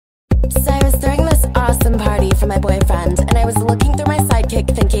throwing this awesome party for my boyfriend, and I was looking through my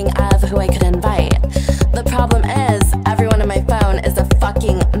sidekick thinking of who I could invite. The problem is, everyone on my phone is a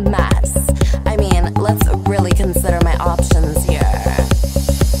fucking mess. I mean, let's really consider my options here.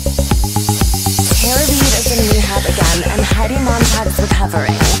 Tara Reid is in rehab again, and Heidi Montag's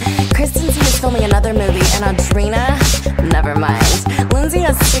recovering. Kristen T is filming another movie, and Audrina? Never mind. Lindsay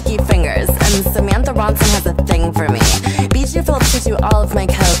has sticky fingers, and Samantha Ronson has a thing for me. BJ Phillips gives you all of my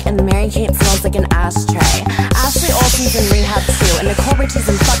coke, and Mary-Kate smells like an ashtray. Ashley Olsen's in rehab too, and Nicole Richie's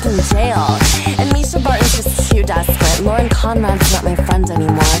in fucking jail. And Misha Barton's just too desperate. Lauren Conrad's not my friend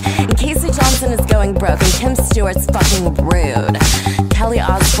anymore. And Casey Johnson is going broke, and Kim Stewart's fucking rude. Kelly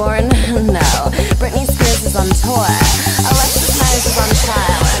Osbourne? No. Britney Spears is on tour. Alexis Myers is on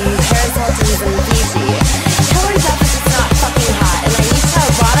trial, and Paris Hilton's in Fiji. Hillary Duff is just not fucking hot, and Ayesha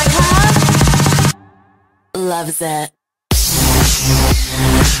Erotica loves it.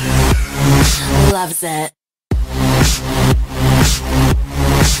 Loves it. Loves it.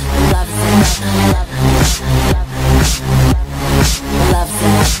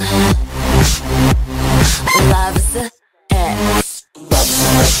 Loves it. Loves it.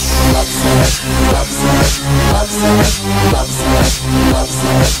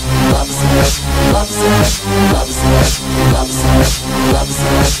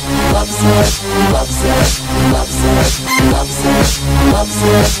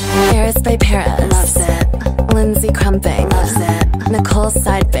 Paris by Paris loves it. Lindsay Crumping loves it. Nicole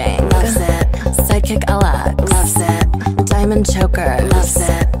Sidebang loves it. Sidekick Alex loves it. Diamond Choker loves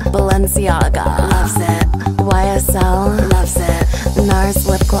it. Balenciaga loves it. YSL loves it. NARS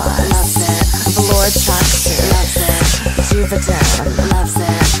Lip Gloss loves it. Velour Tracksuit loves it. Juvederm loves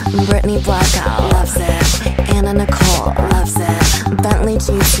it. Brittany Blackout loves it. Anna Nicole loves it. Bentley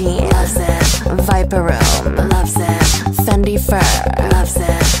GC loves it. Viper Room loves it. Fendi Fur loves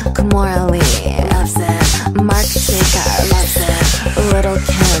it. Kimora Lee loves it. Marc Jacob loves it. Little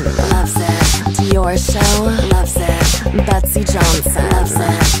Kim loves it. Dior Show loves it. Betsy Johnson loves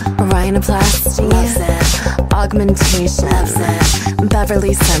it. Rhinoplasty loves it. Augmentation loves it.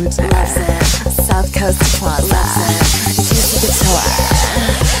 Beverly Center loves it. South Coast Plaza loves it. Juicy Couture.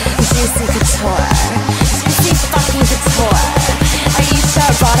 Juicy Couture. Juicy fucking Couture. Ayesha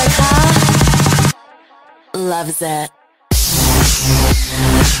Erotica loves it.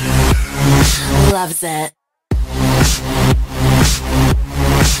 Loves it.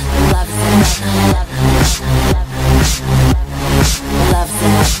 Loves it. Loves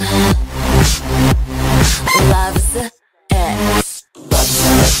it. Loves it.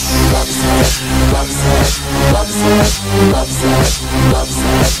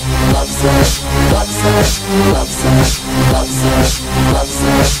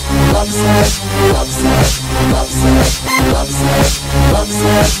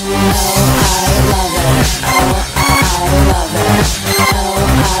 Oh, I love it.